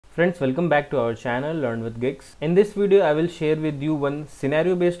Friends, welcome back to our channel Learn with Gigs. In this video, I will share with you one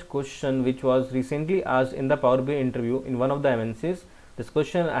scenario based question which was recently asked in the Power BI interview in one of the MNCs. This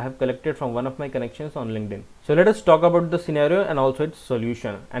question I have collected from one of my connections on LinkedIn. So let us talk about the scenario and also its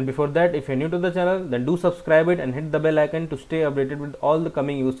solution. And before that, if you're new to the channel, then do subscribe it and hit the bell icon to stay updated with all the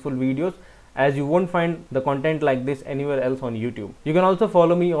coming useful videos, as you won't find the content like this anywhere else on YouTube. You can also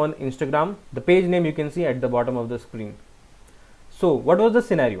follow me on Instagram. The page name you can see at the bottom of the screen. So what was the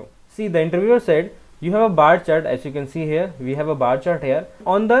scenario? See, the interviewer said you have a bar chart. As you can see here, we have a bar chart here.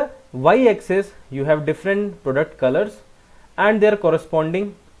 On the y-axis, you have different product colors and their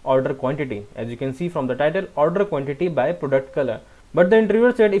corresponding order quantity. As you can see from the title, order quantity by product color. But the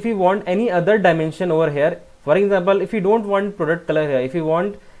interviewer said if you want any other dimension over here, for example, if you don't want product color here, if you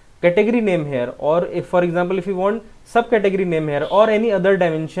want category name here, or if for example if you want subcategory name here or any other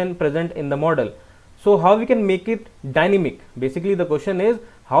dimension present in the model, so how we can make it dynamic? Basically the question is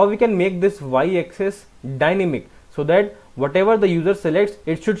how we can make this y-axis dynamic so that whatever the user selects,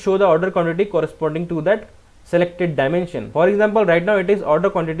 it should show the order quantity corresponding to that selected dimension. For example, right now it is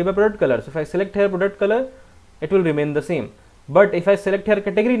order quantity by product color. So if I select here product color, it will remain the same. But if I select here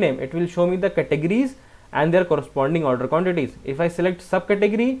category name, it will show me the categories and their corresponding order quantities. If I select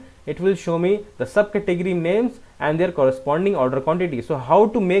subcategory, it will show me the subcategory names and their corresponding order quantity. So how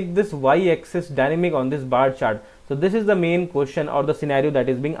to make this y-axis dynamic on this bar chart? So this is the main question or the scenario that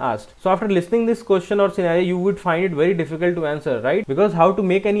is being asked. So after listening this question or scenario, you would find it very difficult to answer, right? Because how to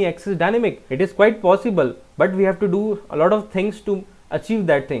make any axis dynamic? It is quite possible, but we have to do a lot of things to achieve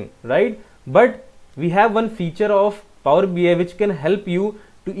that thing, right? But we have one feature of Power BI which can help you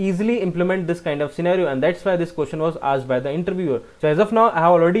to easily implement this kind of scenario, and that's why this question was asked by the interviewer. So as of now, I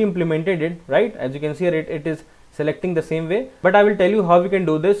have already implemented it, right? As you can see here, it is selecting the same way, but I will tell you how we can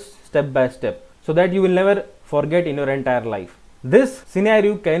do this step by step so that you will never forget in your entire life. This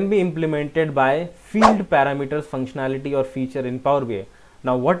scenario can be implemented by field parameters functionality or feature in Power BI.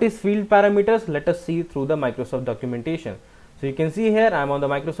 Now what is field parameters? Let us see through the Microsoft documentation. So you can see here I am on the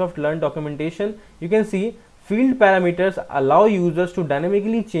Microsoft Learn documentation. You can see field parameters allow users to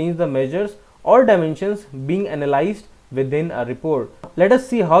dynamically change the measures or dimensions being analyzed within a report. Let us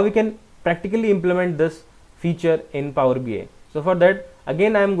see how we can practically implement this feature in Power BI. So for that,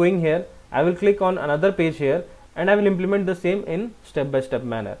 again I am going here. I will click on another page here and I will implement the same in step-by-step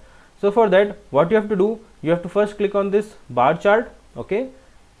manner. So for that, what you have to do, you have to first click on this bar chart. Okay,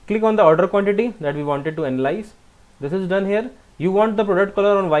 click on the order quantity that we wanted to analyze. This is done here. You want the product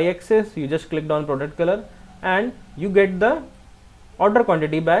color on y-axis, you just clicked on product color and you get the order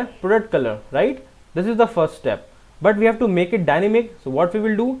quantity by product color, right? This is the first step, but we have to make it dynamic. So what we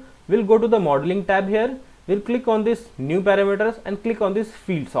will do, we'll go to the modeling tab here. We'll click on this new parameters and click on this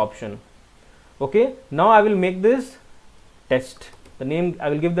fields option. Okay, now I will make this test. The name, I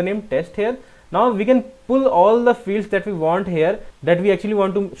will give the name test here. Now we can pull all the fields that we want here, that we actually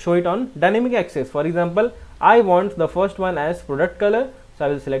want to show it on dynamic axis. For example, I want the first one as product color, so I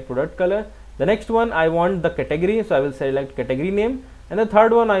will select product color. The next one I want the category, so I will select category name, and the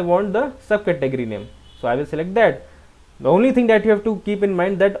third one I want the subcategory name, so I will select that. The only thing that you have to keep in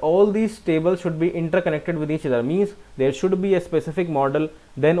mind that all these tables should be interconnected with each other, means there should be a specific model,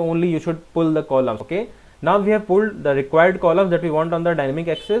 then only you should pull the columns. Okay, now we have pulled the required columns that we want on the dynamic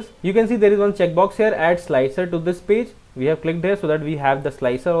axis. You can see there is one checkbox here, add slicer to this page. We have clicked here so that we have the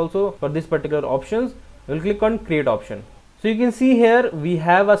slicer also for this particular options. We will click on create option. So you can see here we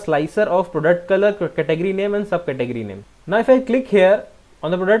have a slicer of product color, category name and subcategory name. Now if I click here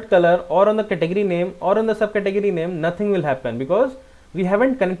on the product color or on the category name or on the subcategory name, nothing will happen because we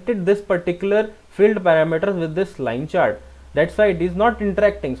haven't connected this particular field parameters with this line chart. That's why it is not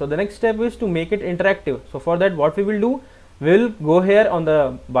interacting. So the next step is to make it interactive. So for that, what we will do, we will go here on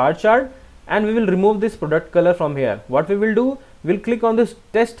the bar chart and we will remove this product color from here. What we will do, we'll click on this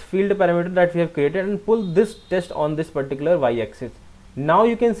test field parameter that we have created and pull this test on this particular y-axis. Now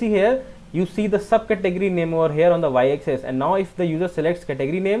you can see here, you see the subcategory name over here on the y-axis, and now if the user selects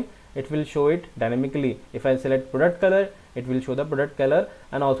category name, it will show it dynamically. If I select product color, it will show the product color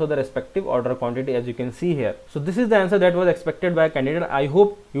and also the respective order quantity, as you can see here. So this is the answer that was expected by a candidate. I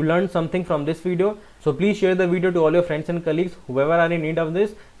hope you learned something from this video. So please share the video to all your friends and colleagues, whoever are in need of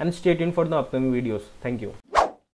this, and stay tuned for the upcoming videos. Thank you.